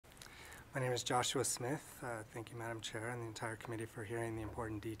My name is Joshua Smith. Thank you, Madam Chair, and the entire committee for hearing the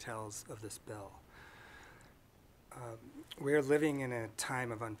important details of this bill. We are living in a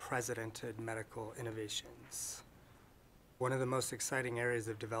time of unprecedented medical innovations. One of the most exciting areas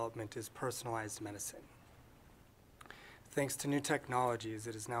of development is personalized medicine. Thanks to new technologies,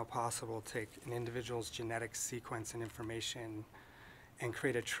 it is now possible to take an individual's genetic sequence and information and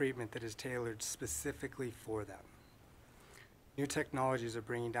create a treatment that is tailored specifically for them. New technologies are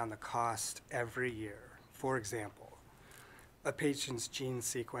bringing down the cost every year. For example, a patient's gene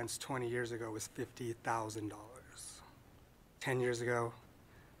sequence 20 years ago was $50,000. 10 years ago,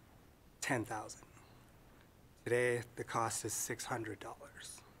 $10,000. Today, the cost is $600.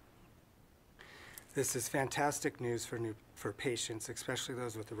 This is fantastic news for patients, especially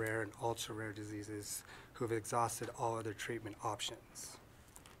those with rare and ultra-rare diseases who have exhausted all other treatment options.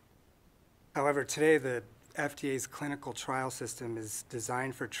 However, today the FDA's clinical trial system is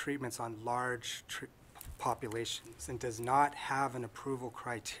designed for treatments on large populations and does not have an approval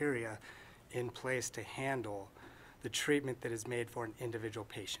criteria in place to handle the treatment that is made for an individual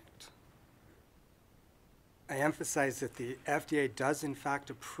patient. I emphasize that the FDA does in fact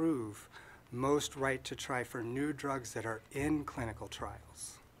approve most right to try for new drugs that are in clinical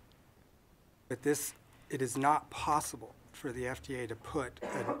trials. But it is not possible for the FDA to put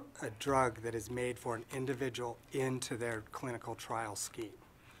a drug that is made for an individual into their clinical trial scheme.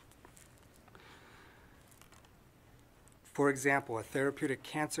 For example, a therapeutic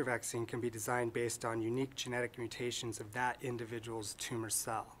cancer vaccine can be designed based on unique genetic mutations of that individual's tumor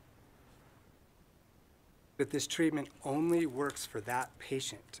cell. But this treatment only works for that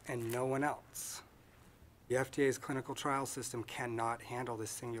patient and no one else. The FDA's clinical trial system cannot handle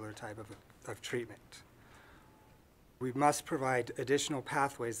this singular type of treatment. We must provide additional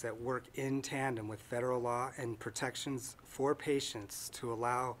pathways that work in tandem with federal law and protections for patients to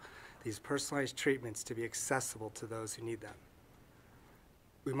allow these personalized treatments to be accessible to those who need them.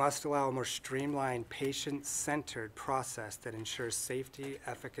 We must allow a more streamlined, patient-centered process that ensures safety,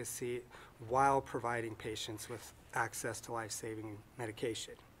 efficacy, while providing patients with access to life-saving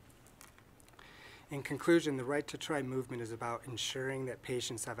medication. In conclusion, the Right to Try movement is about ensuring that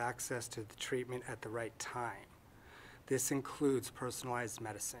patients have access to the treatment at the right time. This includes personalized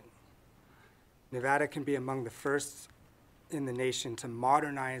medicine. Nevada can be among the first in the nation to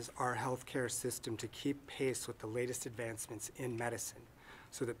modernize our healthcare system to keep pace with the latest advancements in medicine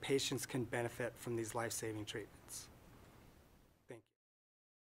so that patients can benefit from these life-saving treatments.